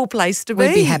wonderful place to be.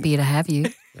 We'd be happy to have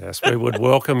you. Yes, we would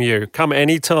welcome you. Come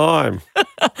anytime.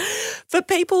 For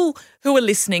people who are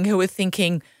listening, who are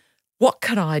thinking, what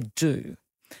can I do?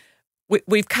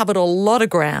 We've covered a lot of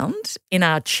ground in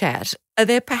our chat. Are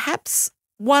there perhaps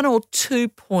 1 or 2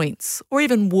 points or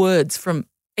even words from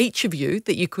each of you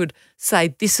that you could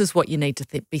say this is what you need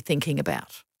to be thinking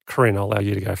about? Corinne, I'll allow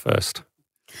you to go first.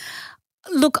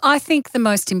 Look, I think the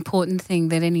most important thing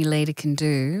that any leader can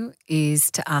do is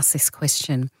to ask this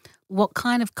question: what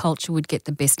kind of culture would get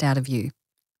the best out of you?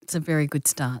 It's a very good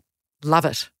start. Love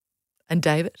it. And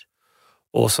David?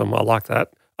 Awesome. I like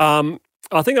that.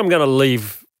 I think I'm going to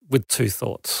leave with 2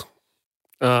 thoughts.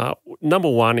 Number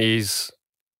 1 is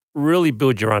really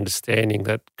build your understanding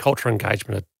that culture and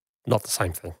engagement are not the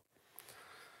same thing.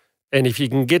 And if you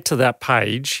can get to that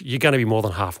page, you're going to be more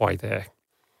than halfway there.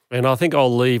 And I think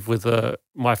I'll leave with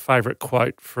my favourite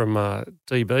quote from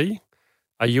DB.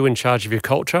 Are you in charge of your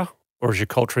culture, or is your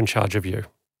culture in charge of you?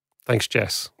 Thanks,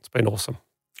 Jess. It's been awesome.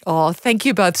 Oh, thank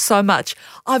you both so much.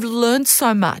 I've learned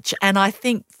so much, and I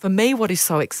think for me what is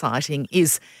so exciting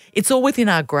is it's all within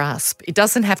our grasp. It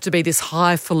doesn't have to be this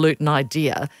highfalutin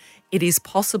idea. It is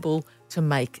possible to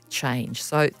make change.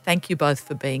 So thank you both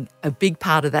for being a big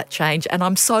part of that change, and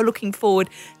I'm so looking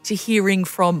forward to hearing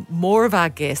from more of our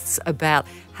guests about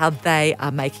how they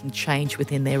are making change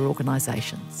within their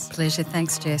organisations. Pleasure.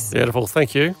 Thanks, Jess. Beautiful.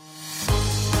 Thank you.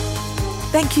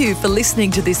 Thank you for listening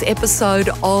to this episode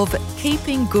of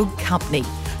Keeping Good Company.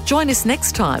 Join us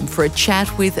next time for a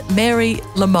chat with Mary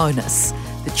Lemonis,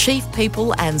 the Chief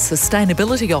People and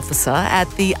Sustainability Officer at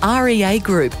the REA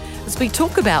Group, as we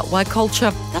talk about why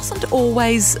culture doesn't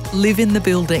always live in the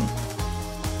building.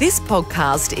 This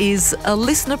podcast is a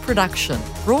listener production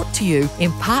brought to you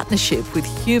in partnership with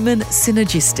Human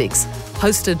Synergistics,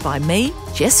 hosted by me,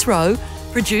 Jess Rowe,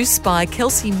 produced by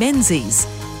Kelsey Menzies.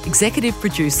 Executive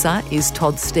producer is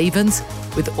Todd Stevens,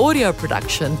 with audio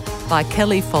production by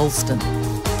Kelly Folston.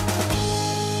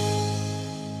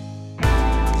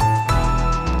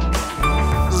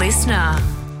 Listener.